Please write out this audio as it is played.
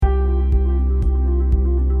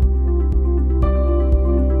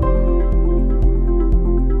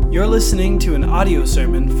You're listening to an audio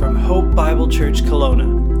sermon from Hope Bible Church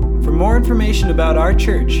Kelowna. For more information about our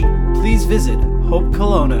church, please visit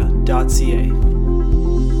hopekelowna.ca.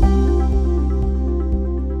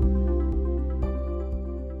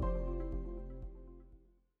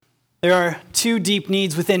 There are two deep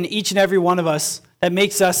needs within each and every one of us that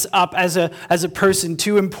makes us up as a person,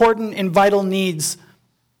 two important and vital needs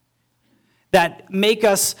that make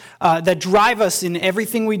us, that drive us in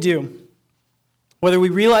everything we do. Whether we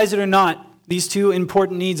realize it or not, these two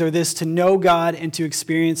important needs are this: to know God and to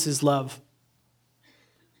experience His love.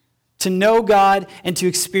 To know God and to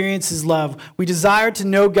experience His love. We desire to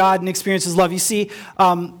know God and experience His love. You see,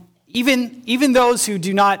 even those who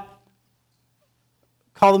do not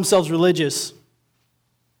call themselves religious,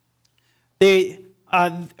 they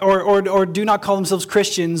or do not call themselves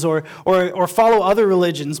Christians or follow other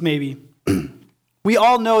religions, maybe. We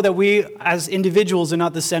all know that we as individuals are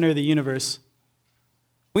not the center of the universe.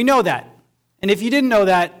 We know that. And if you didn't know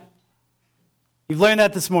that, you've learned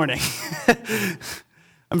that this morning.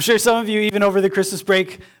 I'm sure some of you, even over the Christmas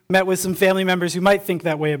break, met with some family members who might think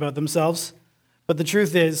that way about themselves. But the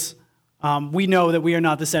truth is, we know that we are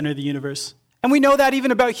not the center of the universe. And we know that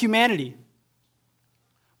even about humanity.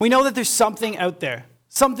 We know that there's something out there,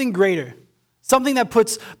 something greater, something that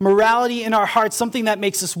puts morality in our hearts, something that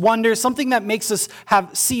makes us wonder, something that makes us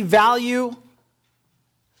see value,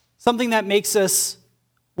 something that makes us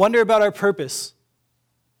wonder about our purpose.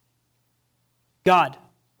 God.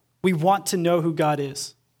 We want to know who God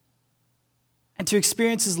is and to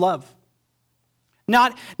experience His love.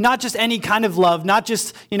 Not just any kind of love, not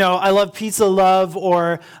just, I love pizza love,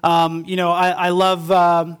 or, I love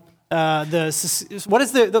what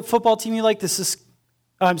is the football team you like?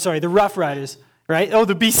 The Rough Riders, right? Oh,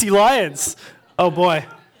 the BC Lions. Oh boy,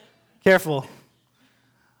 careful.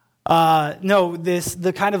 No,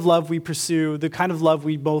 the kind of love we pursue, the kind of love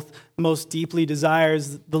we both most deeply desire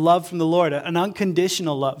is the love from the Lord, an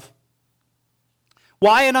unconditional love.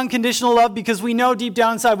 Why an unconditional love? Because we know deep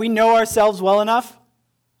down inside, we know ourselves well enough.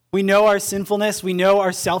 We know our sinfulness. We know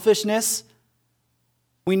our selfishness.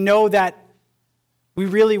 We know that we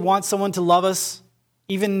really want someone to love us,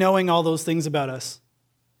 even knowing all those things about us.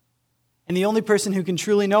 And the only person who can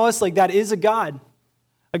truly know us like that is a God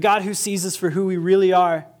who sees us for who we really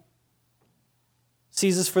are,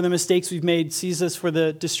 sees us for the mistakes we've made, sees us for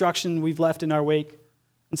the destruction we've left in our wake,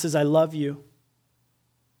 and says, I love you.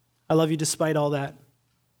 I love you despite all that.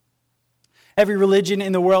 Every religion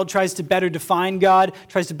in the world tries to better define God,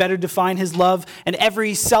 tries to better define His love, and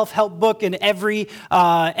every self-help book and every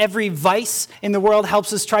vice in the world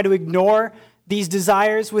helps us try to ignore these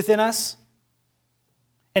desires within us.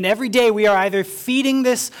 And every day we are either feeding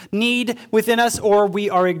this need within us or we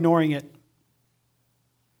are ignoring it.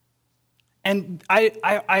 And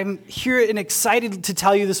I'm here and excited to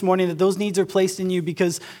tell you this morning that those needs are placed in you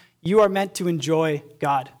because you are meant to enjoy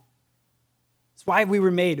God. That's why we were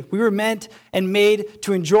made. We were meant and made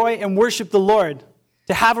to enjoy and worship the Lord,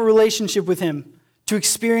 to have a relationship with Him, to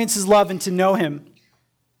experience His love and to know Him.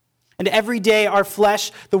 And every day our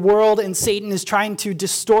flesh, the world, and Satan is trying to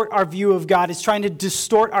distort our view of God. It's trying to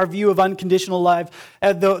distort our view of unconditional love.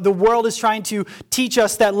 The world is trying to teach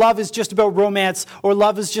us that love is just about romance, or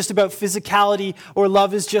love is just about physicality, or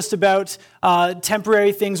love is just about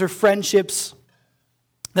temporary things or friendships,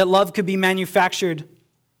 that love could be manufactured,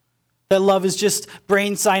 that love is just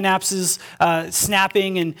brain synapses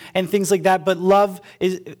snapping and things like that. But love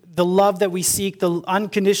is the love that we seek, the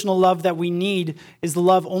unconditional love that we need is the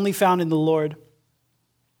love only found in the Lord.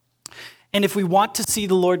 And if we want to see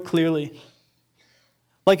the Lord clearly,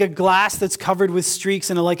 like a glass that's covered with streaks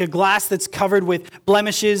and like a glass that's covered with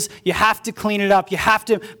blemishes, you have to clean it up. You have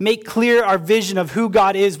to make clear our vision of who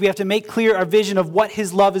God is. We have to make clear our vision of what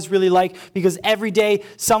His love is really like, because every day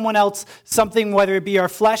someone else, something, whether it be our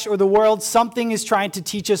flesh or the world, something is trying to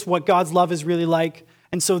teach us what God's love is really like.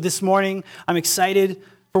 And so this morning, I'm excited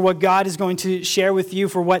for what God is going to share with you,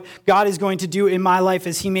 for what God is going to do in my life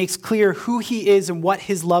as He makes clear who He is and what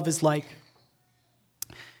His love is like.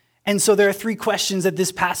 And so there are three questions that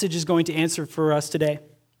this passage is going to answer for us today.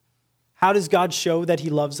 How does God show that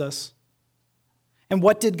He loves us? And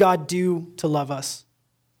what did God do to love us?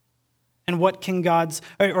 And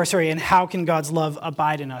and how can God's love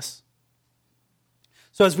abide in us?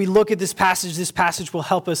 So as we look at this passage will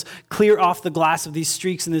help us clear off the glass of these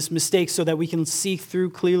streaks and this mistake so that we can see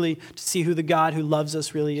through clearly to see who the God who loves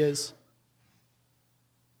us really is.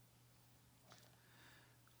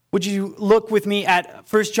 Would you look with me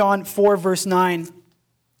at 1 John 4, verse 9,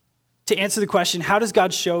 to answer the question, how does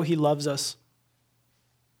God show He loves us?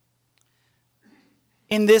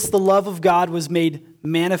 In this, the love of God was made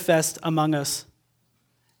manifest among us,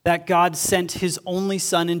 that God sent his only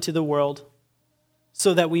Son into the world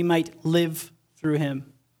so that we might live through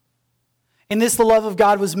him. In this, the love of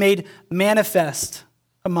God was made manifest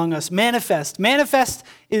among us. Manifest. Manifest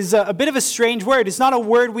is a bit of a strange word. It's not a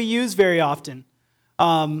word we use very often.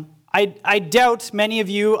 I doubt many of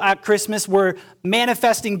you at Christmas were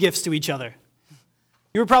manifesting gifts to each other.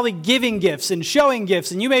 You were probably giving gifts and showing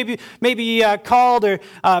gifts, and you maybe called, or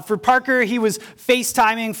for Parker, he was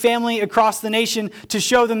FaceTiming family across the nation to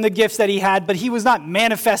show them the gifts that he had, but he was not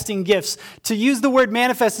manifesting gifts. To use the word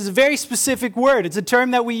manifest is a very specific word. It's a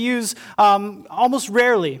term that we use almost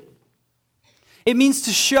rarely. It means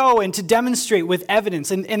to show and to demonstrate with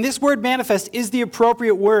evidence, and this word manifest is the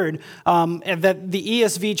appropriate word that the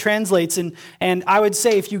ESV translates, and I would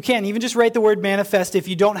say, if you can, even just write the word manifest if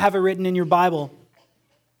you don't have it written in your Bible.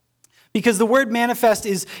 Because the word manifest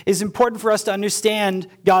is important for us to understand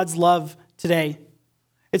God's love today.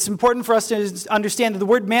 It's important for us to understand that the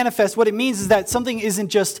word manifest, what it means is that something isn't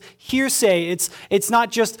just hearsay. It's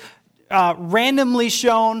not just randomly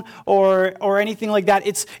shown or anything like that.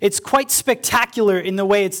 It's quite spectacular in the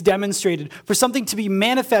way it's demonstrated. For something to be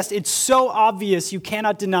manifest, it's so obvious you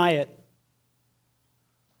cannot deny it.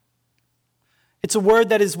 It's a word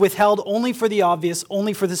that is withheld only for the obvious,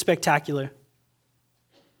 only for the spectacular.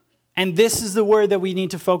 And this is the word that we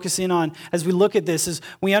need to focus in on as we look at this, as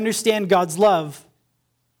we understand God's love.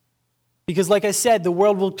 Because like I said, the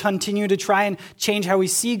world will continue to try and change how we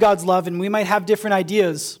see God's love, and we might have different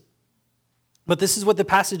ideas. But this is what the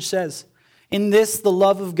passage says. In this, the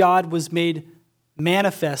love of God was made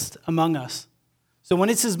manifest among us. So when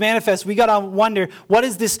it says manifest, we got to wonder, what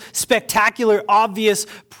is this spectacular, obvious,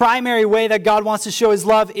 primary way that God wants to show his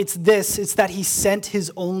love? It's this. It's that he sent his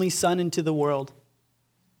only Son into the world.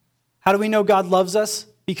 How do we know God loves us?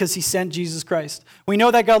 Because he sent Jesus Christ. We know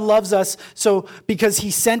that God loves us because he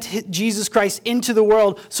sent Jesus Christ into the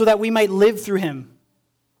world so that we might live through him.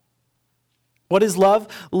 What is love?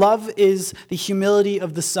 Love is the humility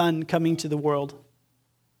of the Son coming to the world.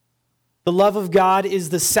 The love of God is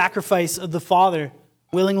the sacrifice of the Father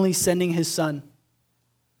willingly sending his Son.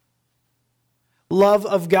 Love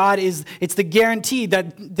of God it's the guarantee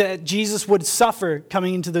that Jesus would suffer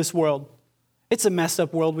coming into this world. It's a messed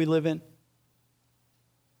up world we live in.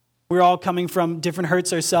 We're all coming from different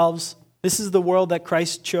hurts ourselves. This is the world that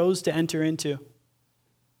Christ chose to enter into.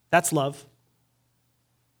 That's love.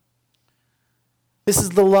 This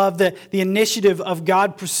is the love, the initiative of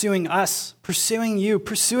God pursuing us, pursuing you,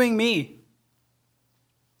 pursuing me.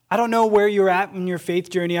 I don't know where you're at in your faith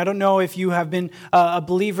journey. I don't know if you have been a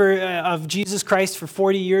believer of Jesus Christ for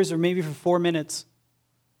 40 years or maybe for 4 minutes.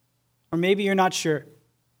 Or maybe you're not sure.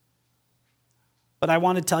 But I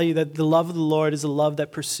want to tell you that the love of the Lord is a love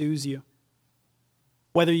that pursues you.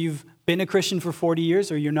 Whether you've been a Christian for 40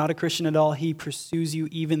 years or you're not a Christian at all, he pursues you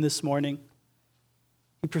even this morning.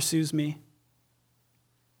 He pursues me.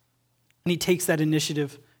 And he takes that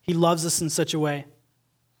initiative. He loves us in such a way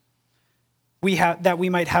that we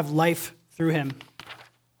might have life through him.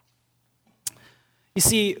 You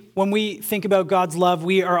see, when we think about God's love,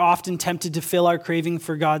 we are often tempted to fill our craving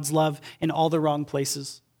for God's love in all the wrong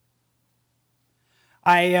places.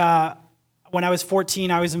 When I was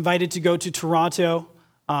 14, I was invited to go to Toronto,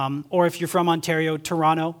 or if you're from Ontario,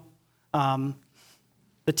 Toronto.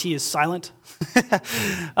 The T is silent.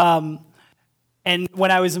 And when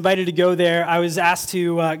I was invited to go there, I was asked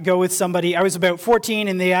to go with somebody. I was about 14,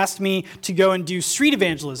 and they asked me to go and do street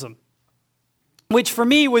evangelism, which for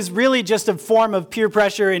me was really just a form of peer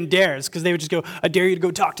pressure and dares, because they would just go, I dare you to go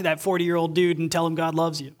talk to that 40-year-old dude and tell him God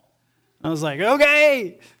loves you. I was like,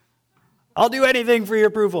 okay, I'll do anything for your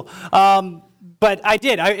approval. But I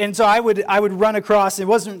did. And so I would run across. It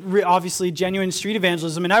wasn't obviously genuine street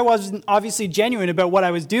evangelism, and I wasn't obviously genuine about what I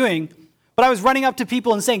was doing, but I was running up to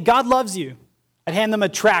people and saying, God loves you. I'd hand them a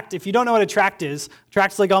tract. If you don't know what a tract is,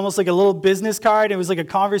 tract's like almost like a little business card. It was like a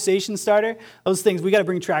conversation starter. Those things, we got to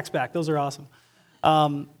bring tracts back. Those are awesome.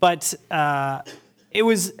 But it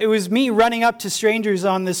was me running up to strangers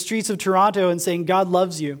on the streets of Toronto and saying, God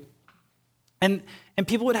loves you. And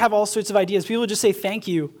people would have all sorts of ideas. People would just say thank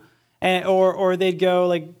you. Or they'd go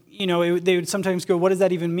like, they would sometimes go, what does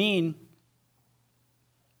that even mean?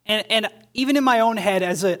 And even in my own head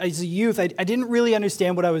as a youth, I didn't really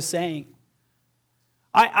understand what I was saying.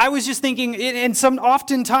 I was just thinking, and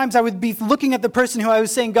oftentimes I would be looking at the person who I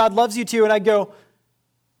was saying God loves you to, and I'd go,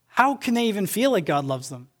 how can they even feel like God loves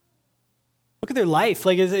them? Look at their life.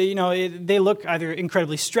 Like, they look either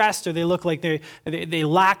incredibly stressed, or they look like they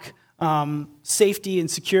lack safety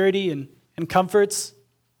and security and comforts.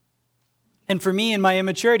 And for me, in my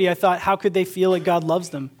immaturity, I thought, how could they feel like God loves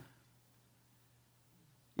them?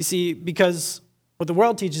 You see, because what the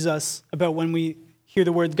world teaches us about when we hear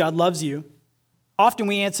the words God loves you. Often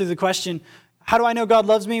we answer the question, how do I know God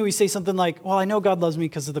loves me? We say something like, well, I know God loves me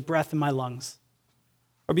because of the breath in my lungs.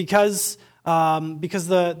 Or because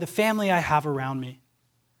the family I have around me.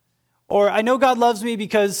 Or I know God loves me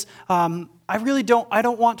because I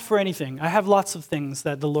don't want for anything. I have lots of things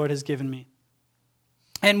that the Lord has given me.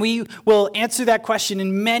 And we will answer that question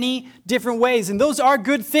in many different ways. And those are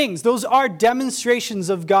good things. Those are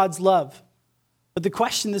demonstrations of God's love. But the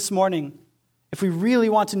question this morning, if we really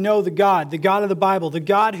want to know the God of the Bible, the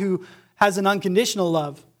God who has an unconditional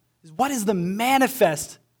love, is what is the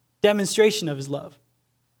manifest demonstration of his love?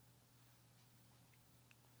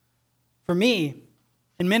 For me,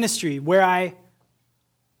 in ministry, where I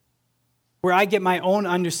get my own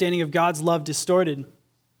understanding of God's love distorted,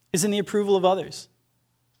 is in the approval of others.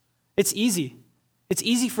 It's easy. It's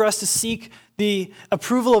easy for us to seek the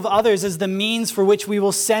approval of others as the means for which we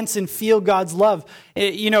will sense and feel God's love.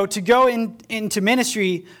 To go into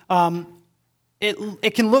ministry,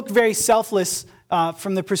 it can look very selfless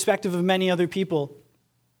from the perspective of many other people,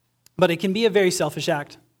 but it can be a very selfish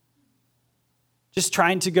act. Just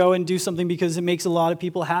trying to go and do something because it makes a lot of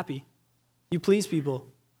people happy. You please people.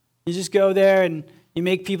 You just go there and you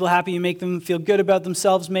make people happy. You make them feel good about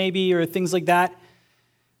themselves maybe, or things like that.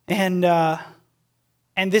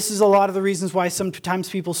 And this is a lot of the reasons why sometimes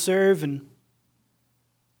people serve. And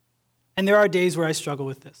there are days where I struggle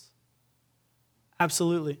with this.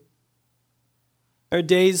 Absolutely. There are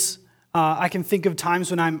days, I can think of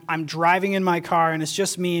times when I'm driving in my car and it's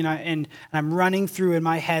just me and I'm running through in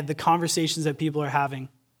my head the conversations that people are having.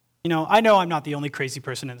 I know I'm not the only crazy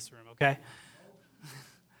person in this room, okay?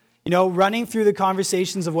 Running through the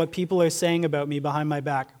conversations of what people are saying about me behind my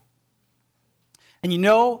back. And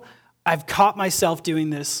I've caught myself doing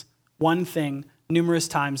this one thing numerous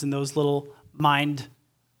times in those little mind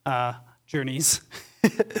journeys.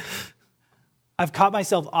 I've caught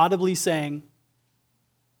myself audibly saying,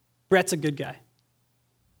 Brett's a good guy.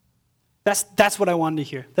 That's what I wanted to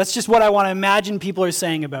hear. That's just what I want to imagine people are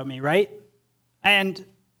saying about me, right? And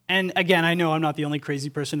again, I know I'm not the only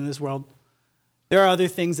crazy person in this world. There are other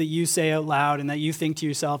things that you say out loud and that you think to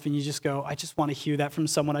yourself and you just go, I just want to hear that from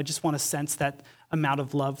someone. I just want to sense that amount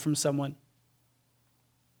of love from someone.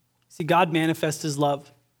 See, God manifests his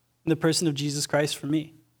love in the person of Jesus Christ for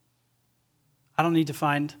me. I don't need to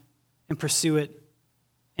find and pursue it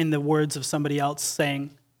in the words of somebody else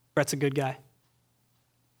saying, Brett's a good guy.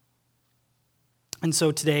 And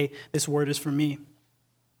so today, this word is for me.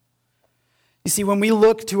 You see, when we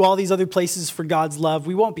look to all these other places for God's love,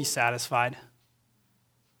 we won't be satisfied.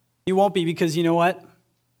 You won't be, because you know what?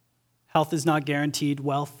 Health is not guaranteed.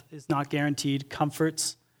 Wealth is not guaranteed.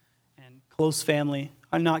 Comforts and close family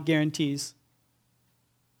are not guarantees.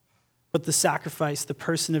 But the sacrifice, the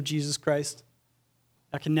person of Jesus Christ,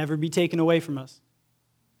 that can never be taken away from us.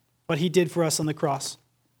 What he did for us on the cross.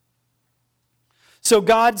 So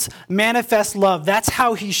God's manifest love, that's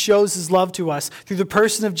how he shows his love to us, through the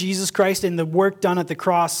person of Jesus Christ and the work done at the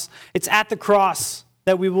cross. It's at the cross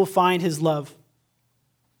that we will find his love.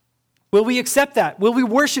 Will we accept that? Will we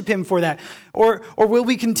worship him for that? Or will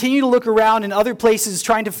we continue to look around in other places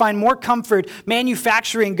trying to find more comfort,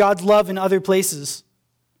 manufacturing God's love in other places?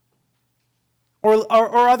 Or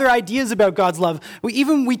other ideas about God's love.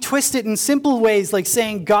 We twist it in simple ways, like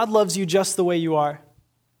saying God loves you just the way you are.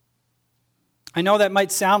 I know that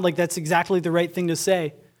might sound like that's exactly the right thing to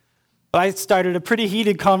say, but I started a pretty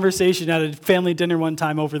heated conversation at a family dinner one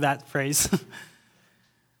time over that phrase.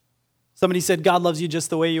 Somebody said, God loves you just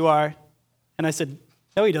the way you are. And I said,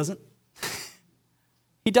 no, he doesn't.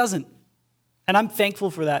 He doesn't. And I'm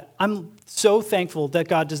thankful for that. I'm so thankful that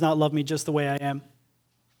God does not love me just the way I am.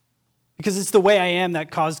 Because it's the way I am that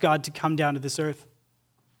caused God to come down to this earth.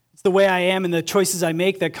 It's the way I am and the choices I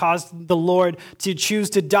make that caused the Lord to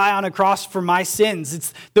choose to die on a cross for my sins.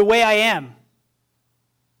 It's the way I am.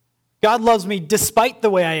 God loves me despite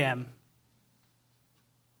the way I am.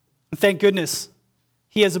 And thank goodness,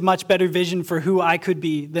 he has a much better vision for who I could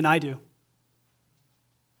be than I do.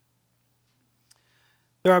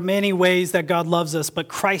 There are many ways that God loves us, but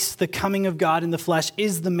Christ, the coming of God in the flesh,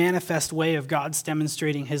 is the manifest way of God's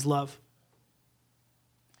demonstrating his love.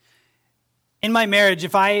 In my marriage,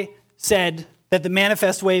 if I said that the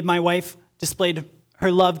manifest way my wife displayed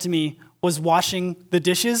her love to me was washing the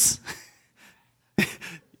dishes,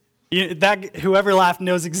 whoever laughed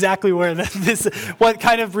knows exactly where what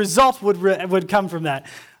kind of result would come from that.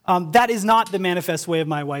 That is not the manifest way of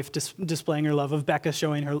my wife displaying her love, of Becca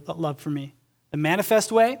showing her love for me. The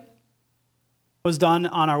manifest way was done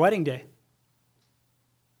on our wedding day,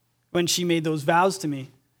 when she made those vows to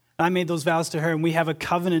me. I made those vows to her, and we have a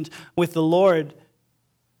covenant with the Lord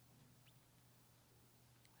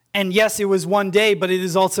And yes, it was one day, but it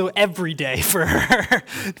is also every day for her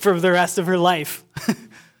for the rest of her life.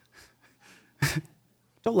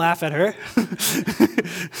 Don't laugh at her.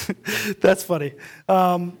 That's funny.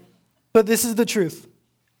 But this is the truth.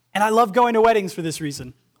 And I love going to weddings for this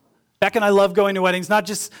reason. Beck and I love going to weddings, not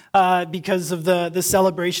just because of the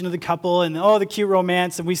celebration of the couple and, the cute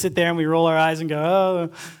romance, and we sit there and we roll our eyes and go,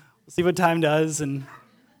 we'll see what time does. And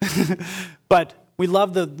but we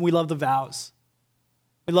love the vows.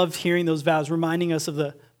 We love hearing those vows, reminding us of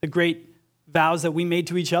the great vows that we made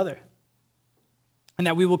to each other and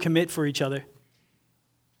that we will commit for each other.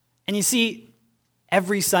 And you see,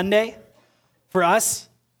 every Sunday for us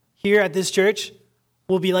here at this church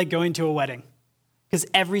will be like going to a wedding. Because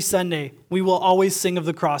every Sunday, we will always sing of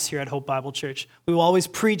the cross here at Hope Bible Church. We will always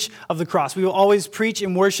preach of the cross. We will always preach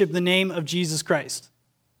and worship the name of Jesus Christ.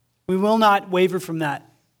 We will not waver from that.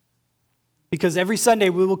 Because every Sunday,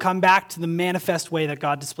 we will come back to the manifest way that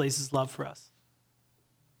God displays his love for us.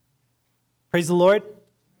 Praise the Lord.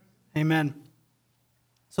 Amen.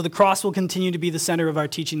 So the cross will continue to be the center of our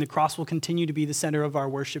teaching. The cross will continue to be the center of our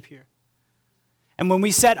worship here. And when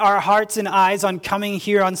we set our hearts and eyes on coming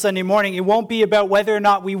here on Sunday morning, it won't be about whether or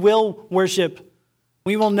not we will worship.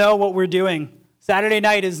 We will know what we're doing. Saturday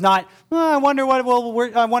night is not, I wonder what we'll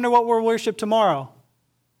worship tomorrow.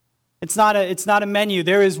 It's not a menu.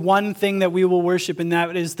 There is one thing that we will worship, and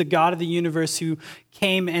that is the God of the universe who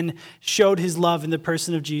came and showed his love in the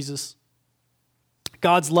person of Jesus.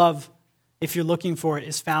 God's love, if you're looking for it,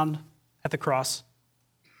 is found at the cross.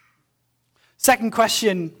 Second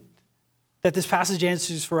question that this passage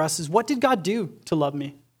answers for us is, what did God do to love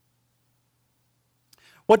me?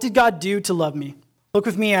 What did God do to love me? Look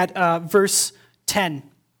with me at verse 10.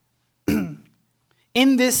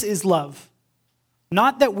 In this is love.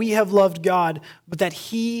 Not that we have loved God, but that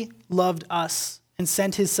he loved us and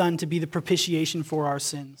sent his Son to be the propitiation for our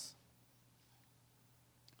sins.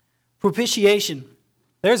 Propitiation.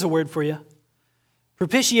 There's a word for you.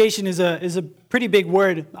 Propitiation is a pretty big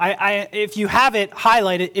word. If you have it,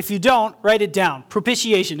 highlight it. If you don't, write it down.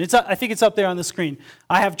 Propitiation. I think it's up there on the screen.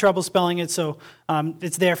 I have trouble spelling it, so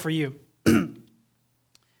it's there for you.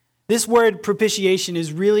 This word propitiation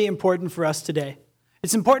is really important for us today.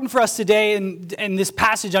 It's important for us today in this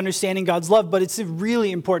passage, understanding God's love, but it's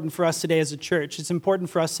really important for us today as a church. It's important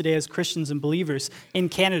for us today as Christians and believers in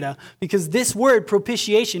Canada, because this word,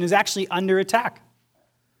 propitiation, is actually under attack.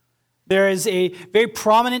 There is a very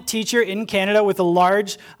prominent teacher in Canada with a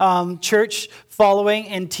large church following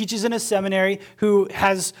and teaches in a seminary who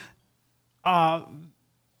has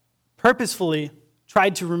purposefully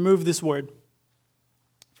tried to remove this word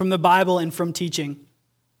from the Bible and from teaching.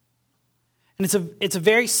 And it's a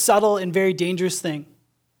very subtle and very dangerous thing.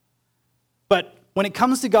 But when it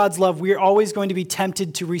comes to God's love, we are always going to be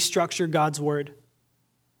tempted to restructure God's word.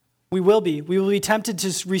 We will be. We will be tempted to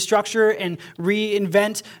restructure and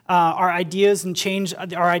reinvent our ideas and change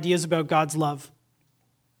our ideas about God's love.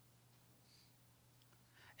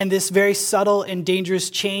 And this very subtle and dangerous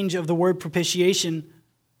change of the word propitiation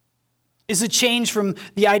is a change from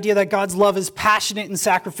the idea that God's love is passionate and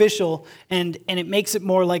sacrificial, and it makes it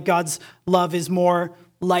more like God's love is more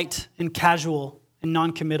light and casual and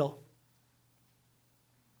non-committal.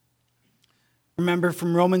 Remember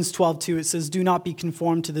from Romans 12:2, it says, "Do not be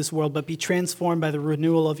conformed to this world, but be transformed by the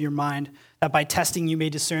renewal of your mind, that by testing you may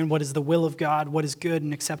discern what is the will of God, what is good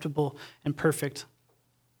and acceptable and perfect."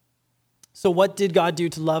 So what did God do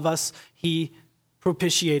to love us? He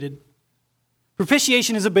propitiated.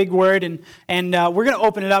 Propitiation is a big word, and we're going to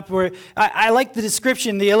open it up. Where I like the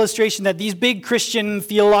description, the illustration that these big Christian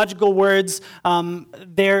theological words,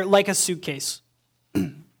 they're like a suitcase.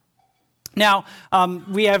 Now,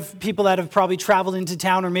 we have people that have probably traveled into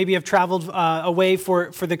town or maybe have traveled away for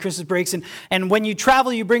the Christmas breaks. And when you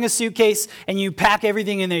travel, you bring a suitcase and you pack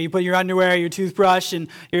everything in there. You put your underwear, your toothbrush, and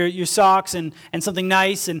your socks and something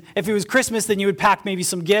nice. And if it was Christmas, then you would pack maybe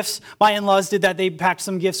some gifts. My in-laws did that. They packed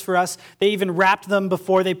some gifts for us. They even wrapped them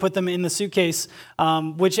before they put them in the suitcase,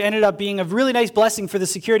 which ended up being a really nice blessing for the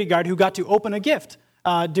security guard who got to open a gift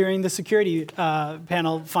during the security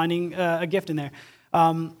panel, finding a gift in there.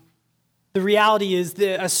 The reality is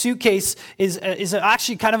that a suitcase is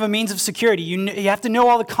actually kind of a means of security. You have to know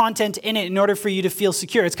all the content in it in order for you to feel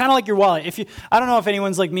secure. It's kind of like your wallet. I don't know if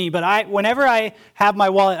anyone's like me, but whenever I have my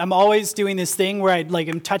wallet, I'm always doing this thing where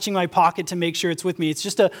I'm touching my pocket to make sure it's with me. It's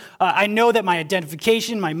just I know that my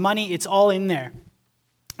identification, my money, it's all in there.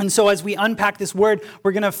 And so as we unpack this word,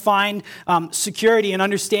 we're going to find security and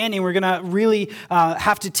understanding. We're going to really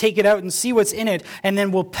have to take it out and see what's in it, and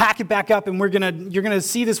then we'll pack it back up, and you're going to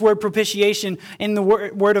see this word propitiation in the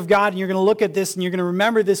word of God, and you're going to look at this, and you're going to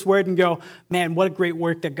remember this word and go, man, what a great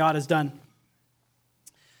work that God has done.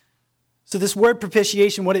 So this word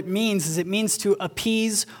propitiation, what it means to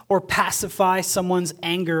appease or pacify someone's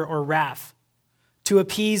anger or wrath. To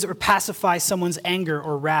appease or pacify someone's anger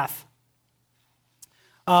or wrath.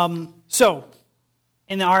 So,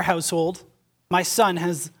 in our household, my son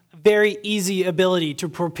has a very easy ability to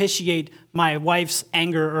propitiate my wife's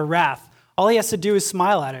anger or wrath. All he has to do is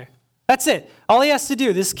smile at her. That's it. All he has to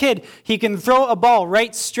do, this kid, he can throw a ball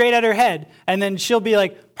right straight at her head, and then she'll be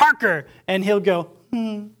like, Parker, and he'll go,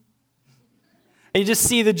 And you just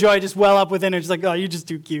see the joy just well up within her. She's like, oh, you're just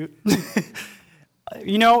too cute.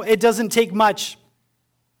 It doesn't take much.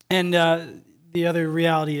 And the other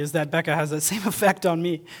reality is that Becca has that same effect on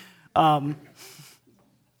me. In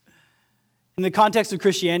the context of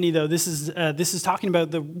Christianity, though, this is talking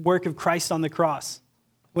about the work of Christ on the cross.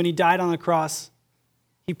 When he died on the cross,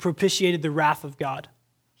 he propitiated the wrath of God.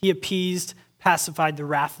 He appeased, pacified the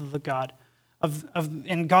wrath of the God,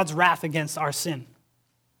 and God's wrath against our sin.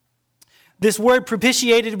 This word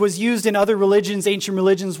propitiated was used in other religions, ancient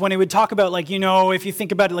religions, when it would talk about, if you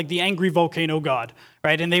think about it, like the angry volcano god,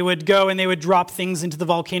 right? And they would go and they would drop things into the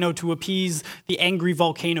volcano to appease the angry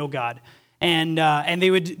volcano god. And they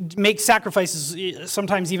would make sacrifices,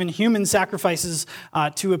 sometimes even human sacrifices,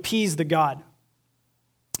 to appease the god.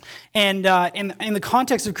 And in the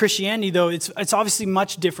context of Christianity, though, it's obviously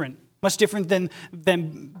much different. Much different than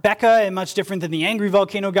Becca, and much different than the angry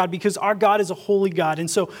volcano god, because our God is a holy God. And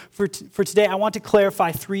so for today, I want to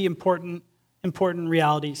clarify three important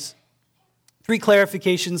realities. Three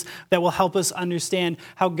clarifications that will help us understand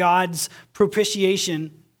how God's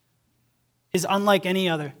propitiation is unlike any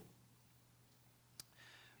other.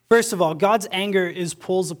 First of all, God's anger is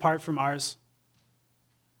poles apart from ours.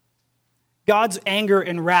 God's anger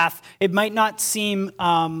and wrath, it might not seem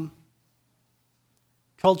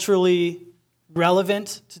culturally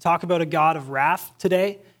relevant to talk about a God of wrath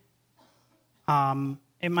today.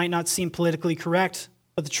 It might not seem politically correct,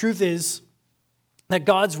 but the truth is that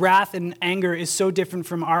God's wrath and anger is so different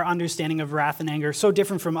from our understanding of wrath and anger, so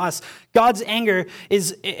different from us. God's anger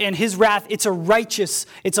and his wrath, it's a righteous,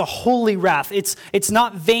 it's a holy wrath. It's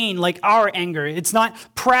not vain like our anger. It's not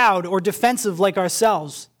proud or defensive like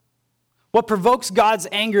ourselves. What provokes God's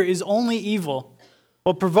anger is only evil.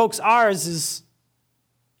 What provokes ours is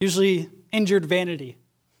usually injured vanity.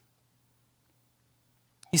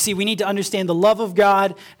 You see, we need to understand the love of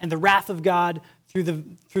God and the wrath of God through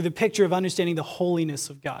the picture of understanding the holiness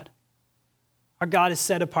of God. Our God is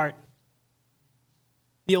set apart.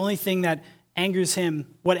 The only thing that angers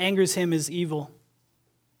him, what angers him, is evil.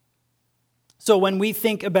 So when we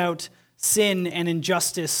think about sin and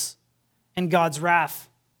injustice and God's wrath,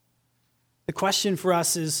 the question for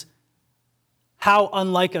us is, how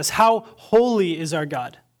unlike us, how holy is our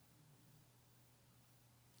God?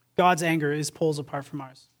 God's anger is poles apart from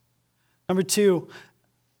ours. Number two,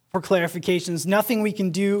 for clarifications, nothing we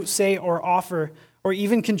can do, say, or offer, or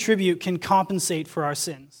even contribute can compensate for our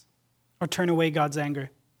sins or turn away God's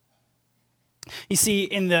anger. You see,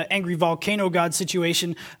 in the angry volcano god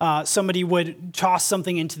situation, somebody would toss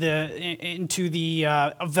something into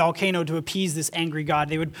the volcano to appease this angry god.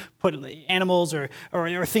 They would put animals or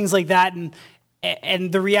things like that,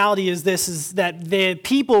 and the reality is that the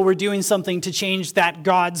people were doing something to change that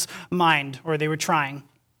God's mind, or they were trying.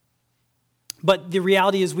 But the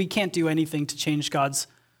reality is we can't do anything to change God's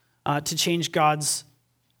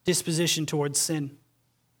disposition towards sin.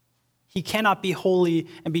 He cannot be holy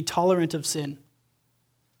and be tolerant of sin.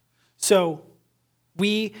 So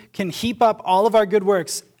we can heap up all of our good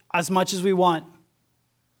works as much as we want,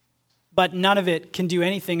 but none of it can do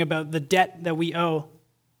anything about the debt that we owe,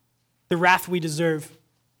 the wrath we deserve.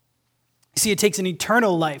 You see, it takes an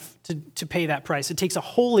eternal life to pay that price. It takes a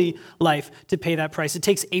holy life to pay that price. It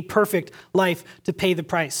takes a perfect life to pay the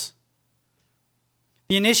price.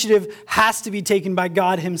 The initiative has to be taken by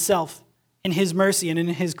God himself in his mercy and in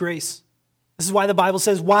his grace. This is why the Bible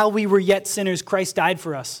says, while we were yet sinners, Christ died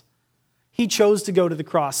for us. He chose to go to the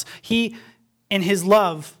cross. He, in his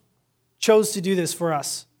love, chose to do this for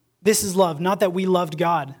us. This is love, not that we loved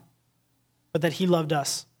God, but that he loved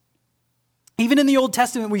us. Even in the Old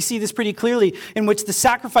Testament, we see this pretty clearly, in which the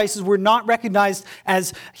sacrifices were not recognized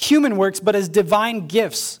as human works, but as divine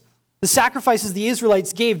gifts. The sacrifices the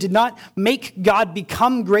Israelites gave did not make God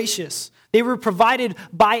become gracious. They were provided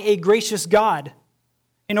by a gracious God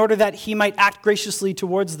in order that he might act graciously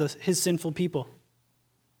towards his sinful people.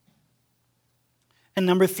 And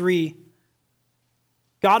number 3,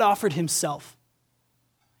 God offered himself.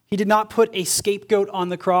 He did not put a scapegoat on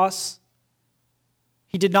the cross.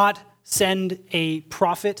 He did not send a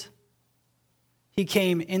prophet. He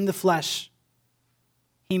came in the flesh.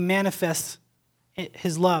 He manifests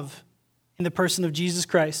his love in the person of Jesus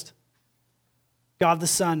Christ, God the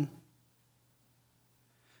Son.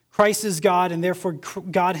 Christ is God, and therefore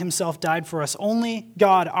God himself died for us. Only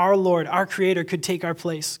God, our Lord, our Creator, could take our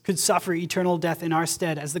place, could suffer eternal death in our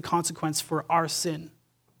stead as the consequence for our sin.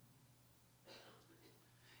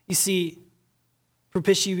 You see,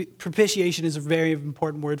 propitiation is a very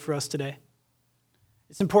important word for us today.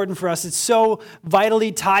 It's important for us. It's so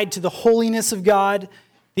vitally tied to the holiness of God,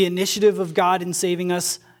 the initiative of God in saving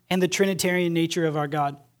us, and the Trinitarian nature of our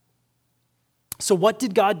God. So what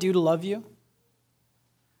did God do to love you?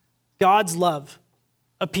 God's love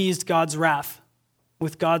appeased God's wrath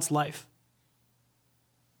with God's life.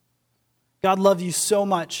 God loved you so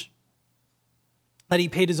much that he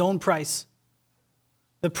paid his own price.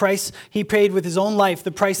 The price he paid with his own life, the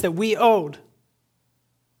price that we owed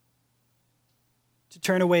to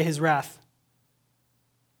turn away his wrath.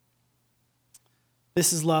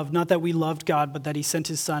 This is love, not that we loved God, but that he sent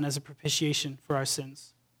his Son as a propitiation for our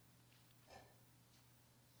sins.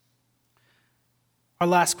 Our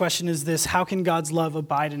last question is this: how can God's love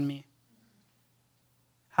abide in me?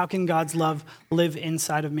 How can God's love live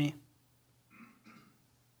inside of me?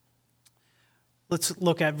 Let's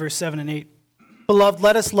look at verse 7 and 8. Beloved,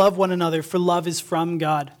 let us love one another, for love is from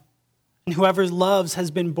God. And whoever loves has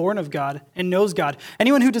been born of God and knows God.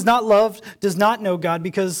 Anyone who does not love does not know God,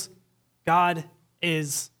 because God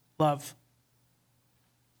is love.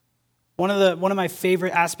 One of my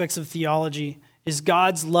favorite aspects of theology is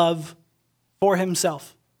God's love for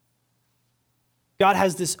himself. God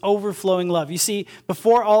has this overflowing love. You see,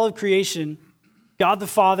 before all of creation, God the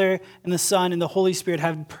Father and the Son and the Holy Spirit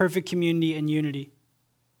have perfect community and unity,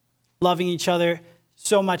 loving each other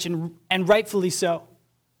so much, and rightfully so.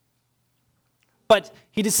 But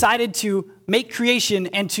he decided to make creation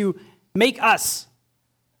and to make us,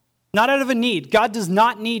 not out of a need. God does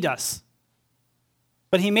not need us.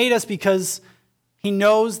 But he made us because he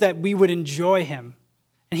knows that we would enjoy him.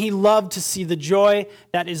 And he loved to see the joy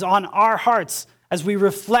that is on our hearts as we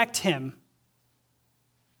reflect him.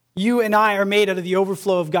 You and I are made out of the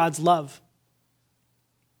overflow of God's love.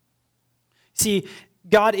 See,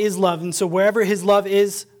 God is love, and so wherever his love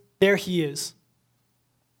is, there he is.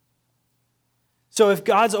 So if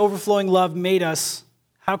God's overflowing love made us,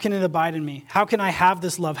 how can it abide in me? How can I have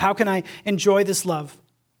this love? How can I enjoy this love?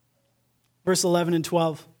 Verse 11 and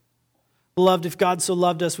 12. Beloved, if God so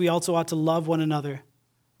loved us, we also ought to love one another.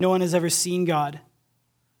 No one has ever seen God.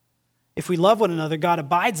 If we love one another, God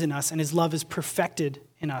abides in us, and his love is perfected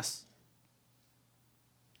in us.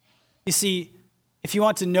 You see, if you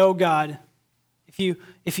want to know God,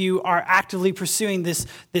 if you are actively pursuing this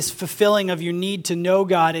fulfilling of your need to know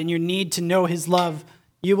God and your need to know his love,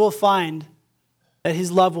 you will find that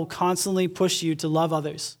his love will constantly push you to love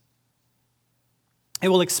others. It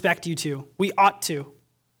will expect you to. We ought to.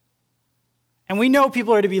 And we know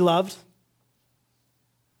people are to be loved.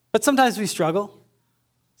 But sometimes we struggle.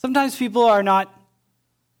 Sometimes people are not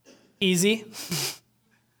easy,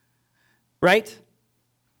 right?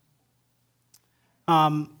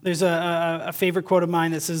 There's a favorite quote of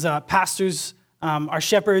mine that says, pastors are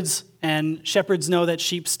shepherds, and shepherds know that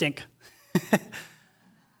sheep stink.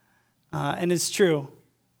 And it's true.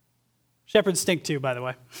 Shepherds stink too, by the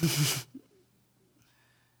way.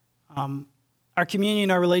 Our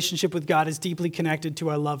communion, our relationship with God is deeply connected to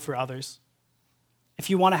our love for others. If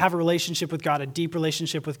you want to have a relationship with God, a deep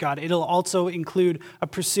relationship with God, it'll also include a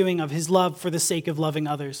pursuing of his love for the sake of loving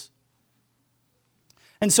others.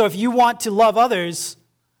 And so if you want to love others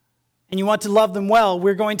and you want to love them well,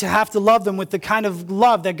 we're going to have to love them with the kind of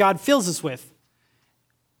love that God fills us with.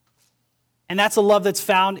 And that's a love that's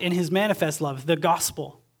found in his manifest love, the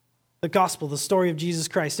gospel, the story of Jesus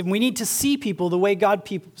Christ. And we need to see people the way God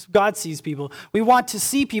sees people. We want to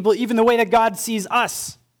see people even the way that God sees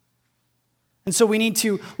us. And so we need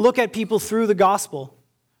to look at people through the gospel,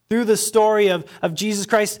 through the story of Jesus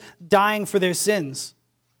Christ dying for their sins.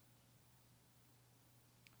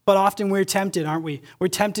 But often we're tempted, aren't we? We're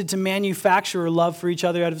tempted to manufacture love for each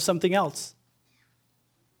other out of something else.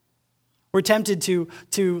 We're tempted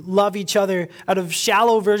to love each other out of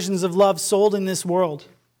shallow versions of love sold in this world.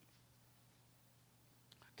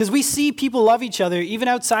 Because we see people love each other even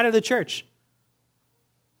outside of the church.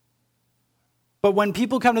 But when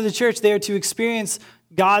people come to the church, they are to experience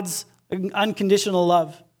God's unconditional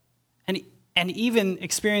love, and even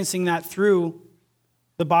experiencing that through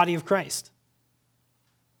the body of Christ.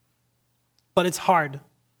 but it's hard.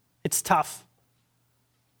 It's tough.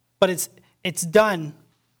 But it's done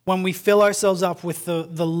when we fill ourselves up with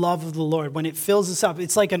the love of the Lord. When it fills us up,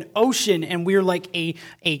 it's like an ocean and we're like a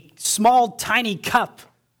small, tiny cup.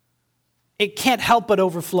 It can't help but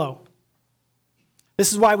overflow.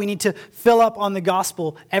 This is why we need to fill up on the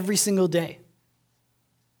gospel every single day.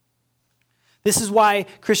 This is why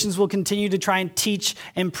Christians will continue to try and teach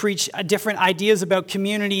and preach different ideas about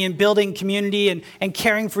community and building community and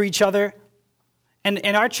caring for each other.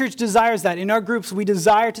 And our church desires that. In our groups, we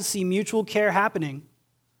desire to see mutual care happening.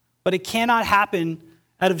 But it cannot happen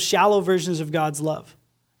out of shallow versions of God's love.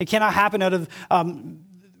 It cannot happen out of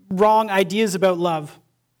wrong ideas about love.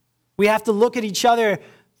 We have to look at each other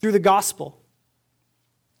through the gospel.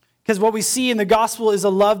 Because what we see in the gospel is a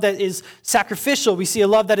love that is sacrificial. We see a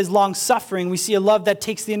love that is long-suffering. We see a love that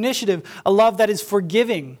takes the initiative, a love that is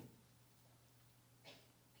forgiving.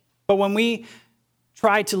 But when we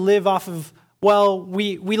try to live off of, well,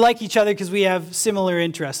 we like each other because we have similar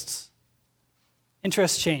interests,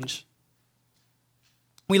 interests change.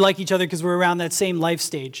 We like each other because we're around that same life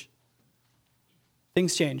stage.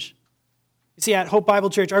 Things change. You see, at Hope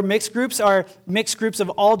Bible Church, our mixed groups are mixed groups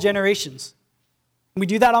of all generations. We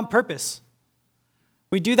do that on purpose.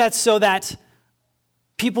 We do that so that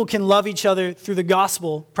people can love each other through the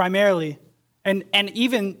gospel primarily and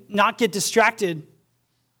even not get distracted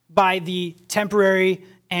by the temporary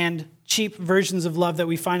and cheap versions of love that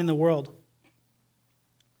we find in the world.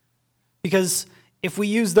 Because if we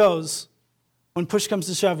use those, when push comes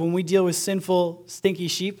to shove, when we deal with sinful, stinky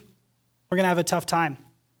sheep, we're going to have a tough time.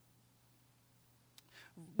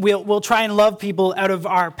 We'll try and love people out of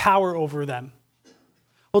our power over them.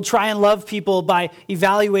 We'll try and love people by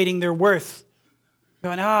evaluating their worth.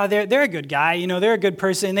 Going, they're a good guy, they're a good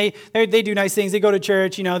person. They do nice things. They go to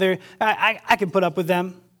church, I can put up with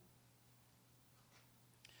them.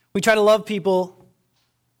 We try to love people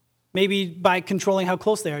maybe by controlling how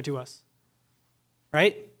close they are to us.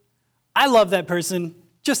 Right? I love that person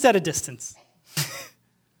just at a distance.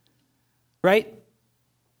 Right?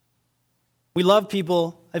 We love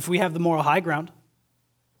people if we have the moral high ground.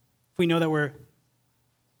 If we know that we're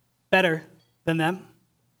better than them,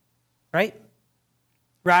 right?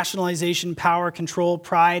 Rationalization, power, control,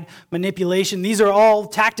 pride, manipulation. These are all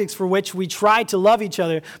tactics for which we try to love each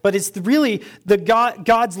other. But it's really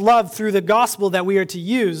God's love through the gospel that we are to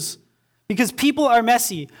use, because people are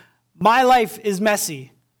messy. My life is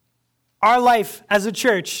messy. Our life as a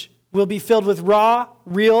church will be filled with raw,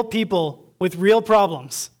 real people with real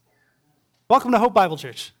problems. Welcome to Hope Bible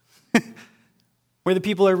Church, where the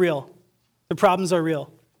people are real, the problems are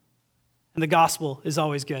real, and the gospel is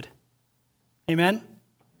always good. Amen?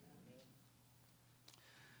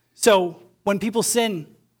 So, when people sin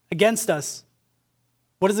against us,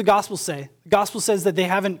 what does the gospel say? The gospel says that they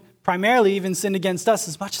haven't primarily even sinned against us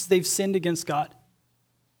as much as they've sinned against God.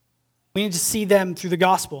 We need to see them through the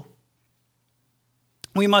gospel.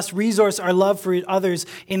 We must resource our love for others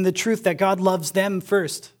in the truth that God loves them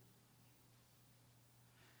first.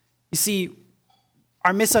 You see,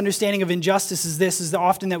 our misunderstanding of injustice is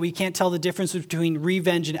often that we can't tell the difference between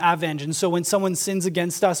revenge and avenge. And so when someone sins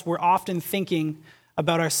against us, we're often thinking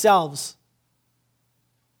about ourselves.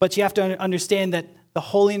 But you have to understand that the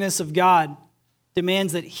holiness of God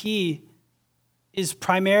demands that He is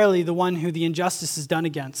primarily the one who the injustice is done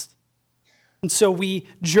against. And so we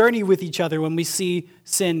journey with each other when we see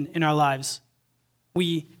sin in our lives.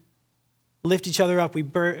 We lift each other up. We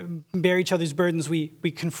bear each other's burdens. We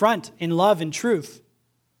confront in love and truth.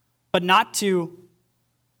 But not to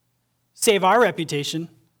save our reputation,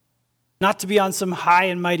 not to be on some high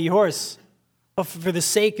and mighty horse, but for the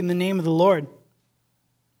sake and the name of the Lord.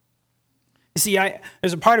 You see,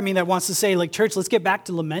 there's a part of me that wants to say, like, church, let's get back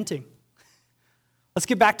to lamenting. Let's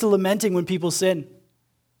get back to lamenting when people sin.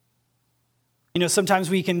 Sometimes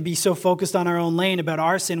we can be so focused on our own lane about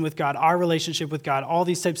our sin with God, our relationship with God, all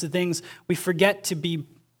these types of things, we forget to be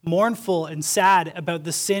mournful and sad about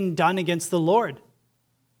the sin done against the Lord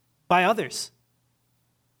by others.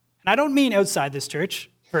 And I don't mean outside this church,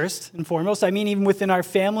 first and foremost. I mean even within our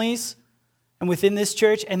families and within this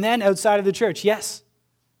church, and then outside of the church. Yes,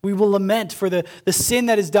 we will lament for the sin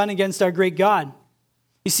that is done against our great God.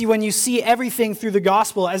 You see, when you see everything through the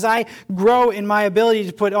gospel, as I grow in my ability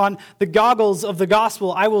to put on the goggles of the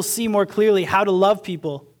gospel, I will see more clearly how to love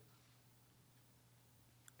people.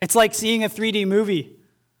 It's like seeing a 3D movie.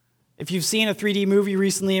 If you've seen a 3D movie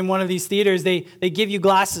recently in one of these theaters, they give you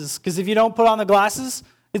glasses, because if you don't put on the glasses,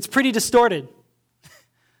 it's pretty distorted.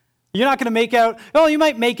 You're not going to make out, you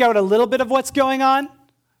might make out a little bit of what's going on,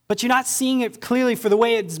 but you're not seeing it clearly for the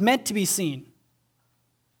way it's meant to be seen.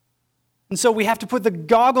 And so we have to put the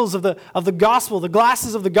goggles of the gospel, the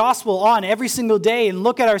glasses of the gospel on every single day and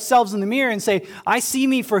look at ourselves in the mirror and say, I see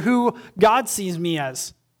me for who God sees me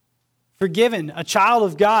as. Forgiven, a child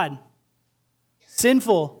of God,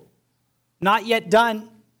 sinful, not yet done.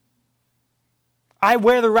 I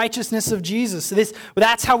wear the righteousness of Jesus.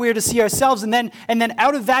 That's how we're to see ourselves. And then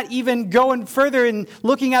out of that, even going further and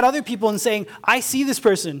looking at other people and saying, I see this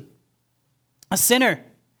person, a sinner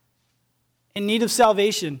in need of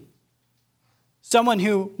salvation, someone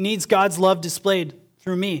who needs God's love displayed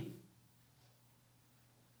through me.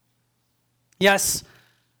 Yes,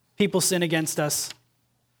 people sin against us,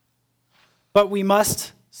 but we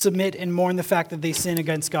must submit and mourn the fact that they sin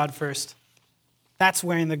against God first. That's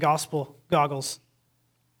wearing the gospel goggles.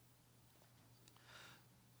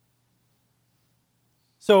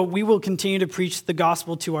 So we will continue to preach the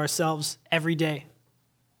gospel to ourselves every day.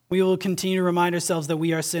 We will continue to remind ourselves that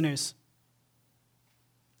we are sinners.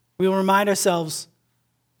 We will remind ourselves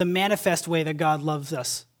the manifest way that God loves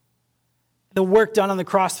us. The work done on the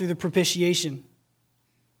cross through the propitiation.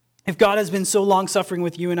 If God has been so long-suffering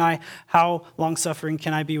with you and I, how long-suffering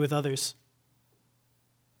can I be with others?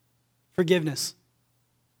 Forgiveness.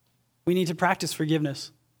 We need to practice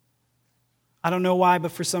forgiveness. I don't know why,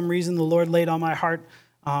 but for some reason the Lord laid on my heart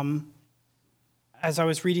as I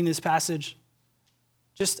was reading this passage,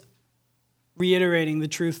 just reiterating the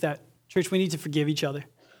truth that, church, we need to forgive each other.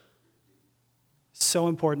 It's so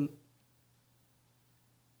important.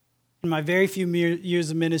 In my very few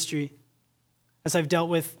years of ministry, as I've dealt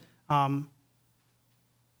with and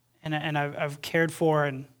I've cared for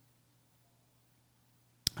and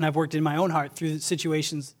I've worked in my own heart through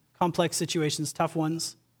situations, complex situations, tough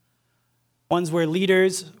ones where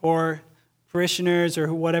leaders or parishioners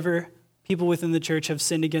or whatever people within the church have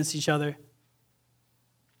sinned against each other.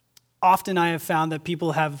 Often I have found that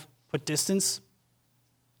people have put distance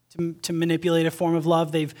to manipulate a form of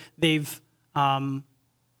love. They've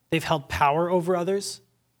held power over others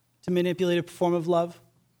to manipulate a form of love.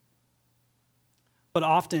 But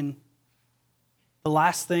often, the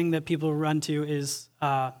last thing that people run to is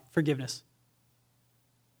forgiveness.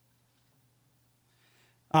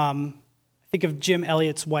 Think of Jim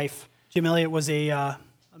Elliot's wife. Jim Elliot was a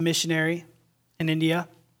missionary in India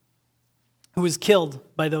who was killed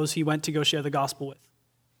by those he went to go share the gospel with.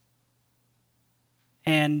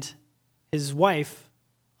 And his wife,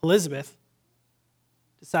 Elizabeth,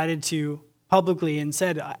 decided to publicly and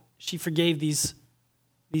said she forgave these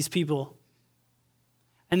people.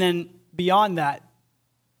 And then beyond that,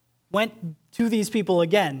 went to these people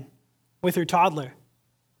again with her toddler,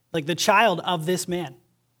 like the child of this man,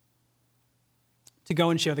 to go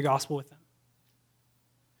and share the gospel with them.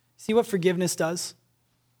 See what forgiveness does?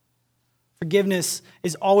 Forgiveness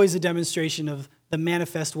is always a demonstration of the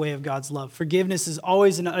manifest way of God's love. Forgiveness is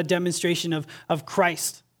always a demonstration of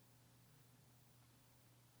Christ.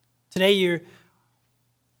 Today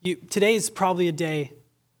is probably a day.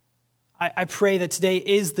 I pray that today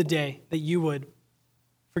is the day that you would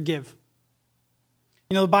forgive.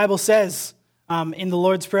 You know, the Bible says in the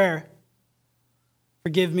Lord's Prayer,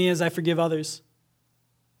 forgive me as I forgive others.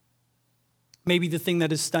 Maybe the thing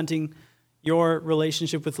that is stunting your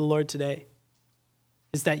relationship with the Lord today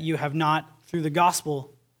is that you have not, through the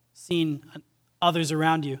gospel, seen others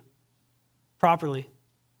around you properly.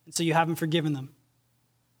 And so you haven't forgiven them.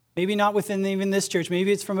 Maybe not within even this church.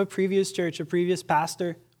 Maybe it's from a previous church, a previous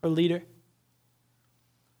pastor or leader.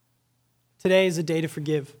 Today is a day to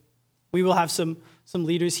forgive. We will have some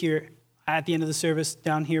leaders here at the end of the service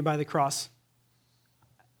down here by the cross.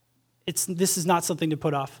 This is not something to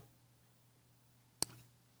put off.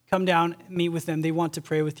 Come down, meet with them. They want to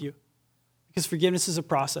pray with you. Because forgiveness is a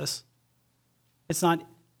process. It's not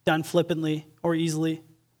done flippantly or easily.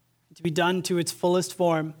 To be done to its fullest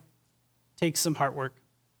form takes some hard work.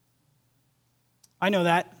 I know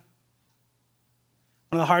that.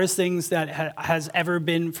 One of the hardest things that has ever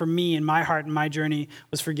been for me in my heart and my journey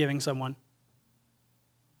was forgiving someone.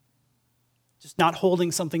 Just not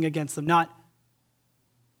holding something against them, not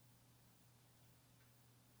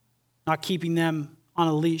keeping them on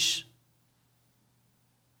a leash,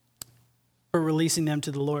 but releasing them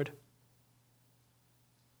to the Lord.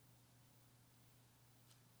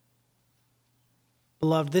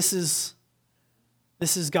 Beloved, this is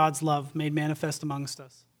God's love made manifest amongst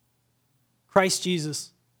us. Christ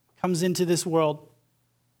Jesus comes into this world,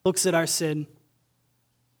 looks at our sin,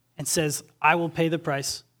 and says, I will pay the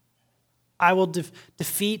price. I will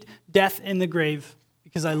defeat death in the grave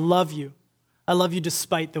because I love you. I love you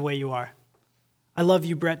despite the way you are. I love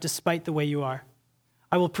you, Brett, despite the way you are.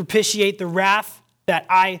 I will propitiate the wrath that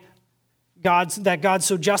God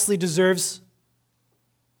so justly deserves.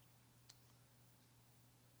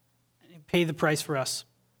 pay the price for us.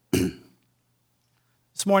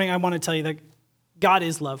 This morning, I want to tell you that God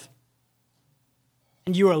is love,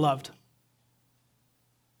 and you are loved.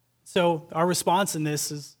 So our response in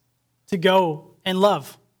this is to go and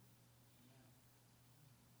love.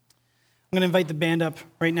 I'm going to invite the band up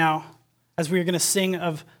right now as we are going to sing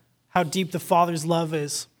of how deep the Father's love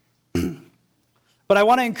is. But I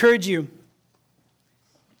want to encourage you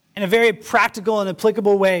in a very practical and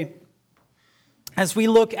applicable way. As we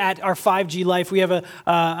look at our 5G life, we have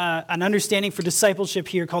an understanding for discipleship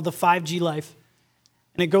here called the 5G life.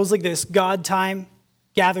 And it goes like this: God time,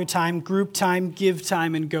 gather time, group time, give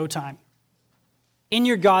time, and go time. In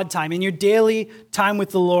your God time, in your daily time with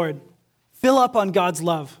the Lord, fill up on God's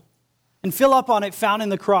love. And fill up on it found in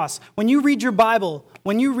the cross. When you read your Bible,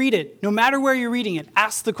 when you read it, no matter where you're reading it,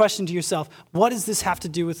 ask the question to yourself, what does this have to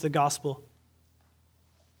do with the gospel?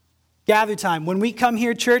 Gather time. When we come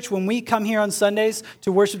here, church, when we come here on Sundays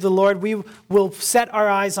to worship the Lord, we will set our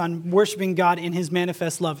eyes on worshiping God in his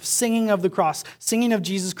manifest love, singing of the cross, singing of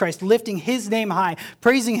Jesus Christ, lifting his name high,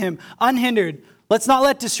 praising him unhindered. Let's not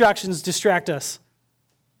let distractions distract us.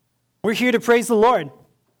 We're here to praise the Lord.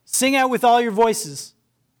 Sing out with all your voices.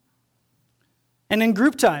 And in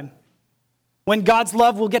group time, when God's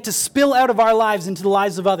love will get to spill out of our lives into the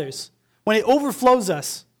lives of others, when it overflows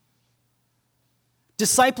us,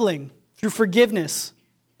 discipling through forgiveness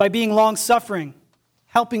by being long-suffering,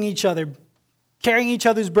 helping each other, carrying each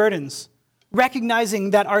other's burdens, recognizing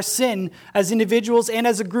that our sin as individuals and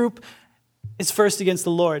as a group is first against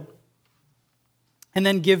the Lord. And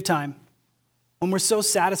then give time, when we're so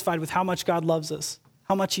satisfied with how much God loves us,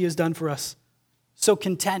 how much he has done for us, so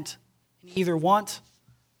content in either want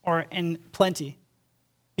or in plenty,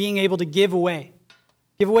 being able to give away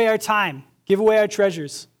our time, give away our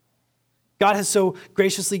treasures. God has so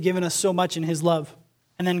graciously given us so much in his love.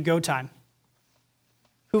 And then go time.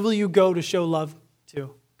 Who will you go to show love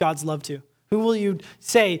to, God's love to? Who will you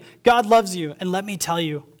say, God loves you, and let me tell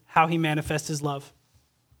you how he manifests his love?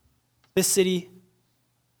 This city,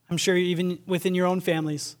 I'm sure even within your own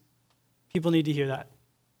families, people need to hear that.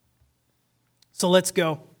 So let's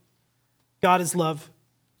go. God is love.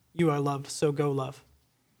 You are love. So go love.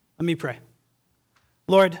 Let me pray.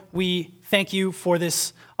 Lord, we thank you for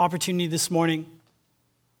this opportunity this morning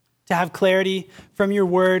to have clarity from your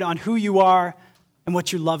word on who you are and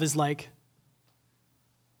what your love is like.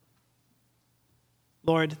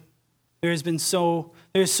 Lord, there's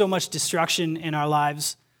so much destruction in our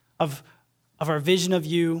lives of our vision of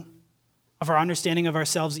you, of our understanding of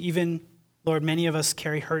ourselves. Even, Lord, many of us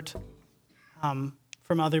carry hurt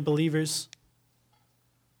from other believers.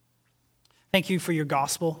 Thank you for your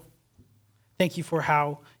gospel. Thank you for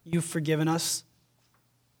how you've forgiven us.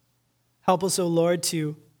 Help us, O Lord,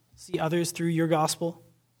 to see others through your gospel.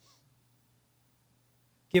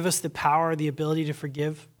 Give us the power, the ability to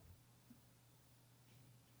forgive.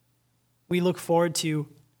 We look forward to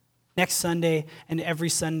next Sunday and every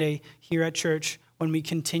Sunday here at church when we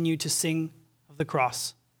continue to sing of the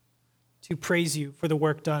cross, to praise you for the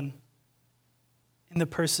work done in the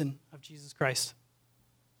person of Jesus Christ.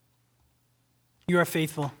 You are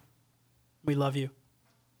faithful. We love you.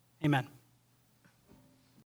 Amen.